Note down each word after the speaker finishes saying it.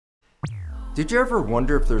Did you ever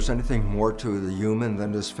wonder if there's anything more to the human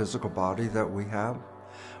than this physical body that we have?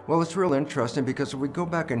 Well, it's real interesting because if we go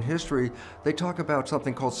back in history, they talk about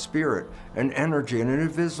something called spirit, an energy, and an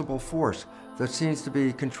invisible force that seems to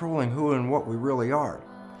be controlling who and what we really are.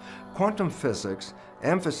 Quantum physics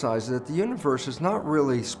emphasizes that the universe is not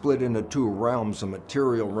really split into two realms, a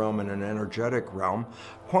material realm and an energetic realm.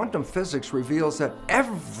 Quantum physics reveals that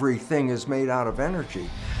everything is made out of energy.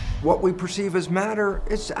 What we perceive as matter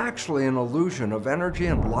is actually an illusion of energy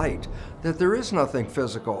and light, that there is nothing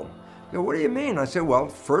physical. You know, what do you mean? I say, well,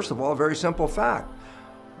 first of all, a very simple fact.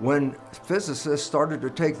 When physicists started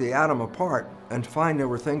to take the atom apart and find there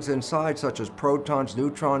were things inside such as protons,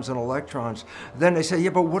 neutrons, and electrons, then they say,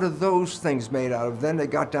 yeah, but what are those things made out of? Then they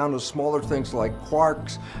got down to smaller things like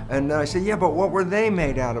quarks, and then I say, yeah, but what were they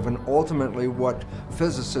made out of? And ultimately what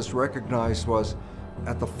physicists recognized was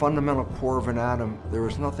at the fundamental core of an atom, there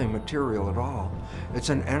is nothing material at all. It's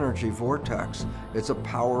an energy vortex. It's a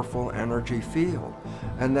powerful energy field,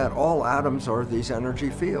 and that all atoms are these energy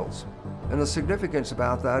fields. And the significance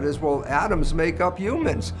about that is, well, atoms make up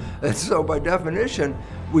humans. And so by definition,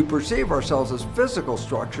 we perceive ourselves as physical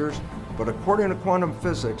structures, but according to quantum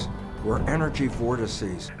physics, we're energy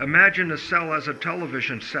vortices. Imagine a cell as a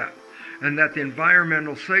television set, and that the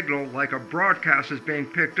environmental signal, like a broadcast, is being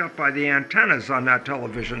picked up by the antennas on that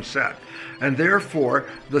television set. And therefore,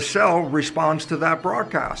 the cell responds to that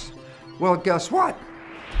broadcast. Well, guess what?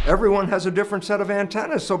 Everyone has a different set of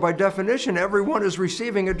antennas, so by definition, everyone is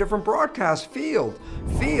receiving a different broadcast field.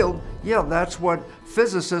 Field, yeah, that's what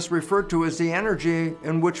physicists refer to as the energy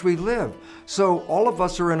in which we live. So all of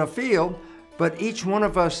us are in a field, but each one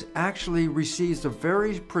of us actually receives a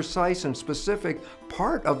very precise and specific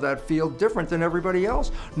part of that field different than everybody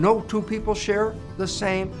else. No two people share the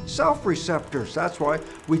same self-receptors. That's why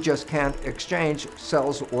we just can't exchange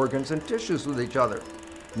cells, organs, and tissues with each other.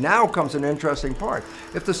 Now comes an interesting part.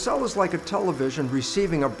 If the cell is like a television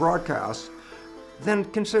receiving a broadcast, then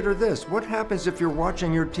consider this. What happens if you're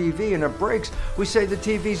watching your TV and it breaks? We say the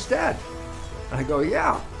TV's dead. I go,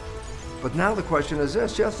 yeah. But now the question is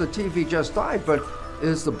this, yes, the TV just died, but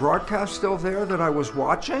is the broadcast still there that I was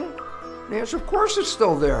watching? The answer, of course it's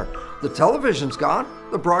still there. The television's gone,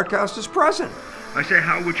 the broadcast is present. I say,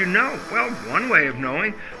 how would you know? Well, one way of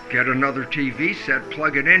knowing, get another TV set,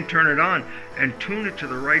 plug it in, turn it on, and tune it to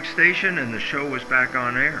the right station, and the show is back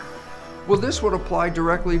on air. Well, this would apply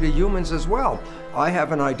directly to humans as well. I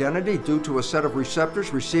have an identity due to a set of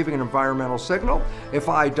receptors receiving an environmental signal. If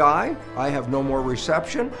I die, I have no more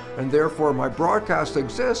reception, and therefore my broadcast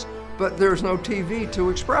exists, but there's no TV to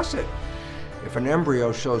express it. If an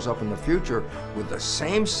embryo shows up in the future with the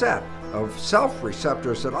same set of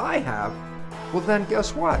self-receptors that I have, well then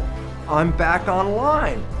guess what? I'm back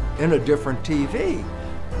online in a different TV.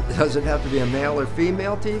 Does it have to be a male or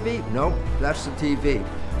female TV? Nope, that's the TV.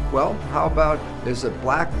 Well, how about, is it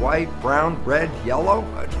black, white, brown, red, yellow?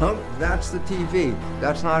 No, that's the TV.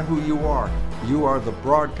 That's not who you are. You are the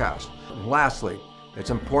broadcast. And lastly, it's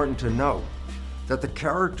important to note that the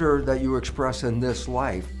character that you express in this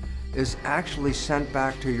life is actually sent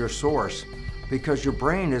back to your source, because your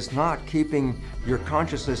brain is not keeping your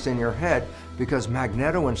consciousness in your head, because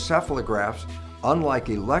magnetoencephalographs, unlike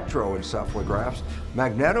electroencephalographs,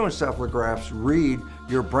 magnetoencephalographs read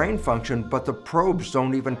your brain function, but the probes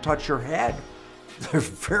don't even touch your head. They're a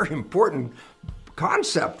very important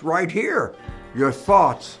concept right here. Your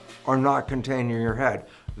thoughts are not contained in your head.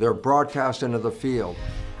 They're broadcast into the field.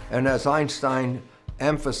 And as Einstein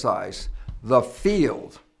emphasized, the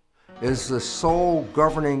field is the sole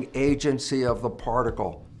governing agency of the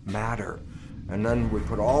particle, matter. And then we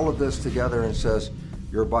put all of this together and says,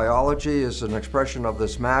 your biology is an expression of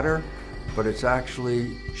this matter, but it's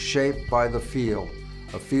actually shaped by the field,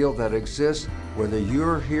 a field that exists whether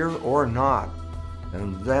you're here or not.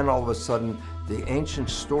 And then all of a sudden, the ancient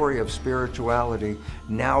story of spirituality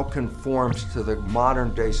now conforms to the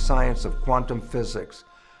modern day science of quantum physics.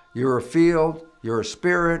 You're a field, you're a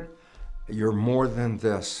spirit, you're more than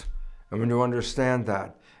this. And when you understand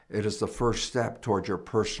that, it is the first step towards your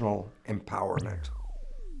personal empowerment.